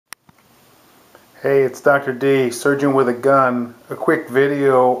Hey, it's Dr. D, Surgeon with a Gun. A quick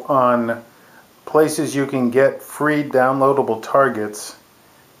video on places you can get free downloadable targets.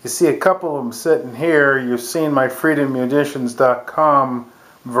 You see a couple of them sitting here. You've seen my freedommunitions.com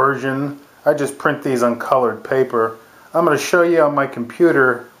version. I just print these on colored paper. I'm going to show you on my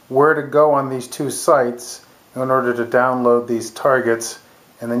computer where to go on these two sites in order to download these targets,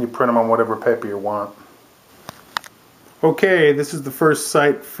 and then you print them on whatever paper you want. Okay, this is the first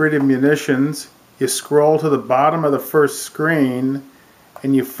site, Freedom Munitions. You scroll to the bottom of the first screen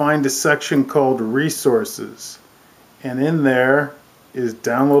and you find a section called Resources, and in there is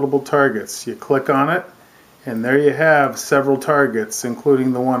downloadable targets. You click on it and there you have several targets,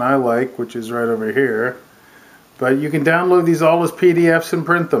 including the one I like, which is right over here. But you can download these all as PDFs and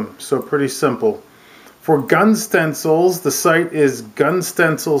print them, so pretty simple. For gun stencils, the site is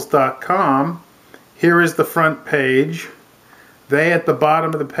gunstencils.com. Here is the front page. They, at the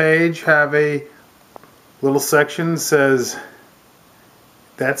bottom of the page, have a little section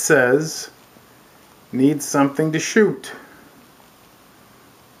that says need something to shoot.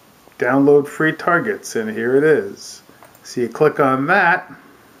 Download free targets, and here it is. So you click on that,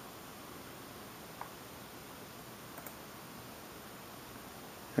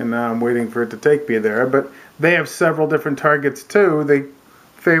 and now I'm waiting for it to take me there, but they have several different targets too. The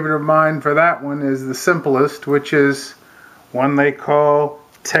favorite of mine for that one is the simplest, which is one they call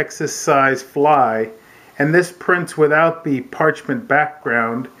Texas Size Fly. And this prints without the parchment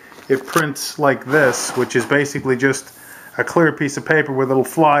background. It prints like this, which is basically just a clear piece of paper with a little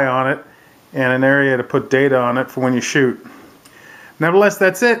fly on it and an area to put data on it for when you shoot. Nevertheless,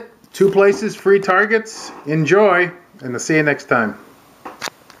 that's it. 2 places, free targets. Enjoy, and I'll see you next time.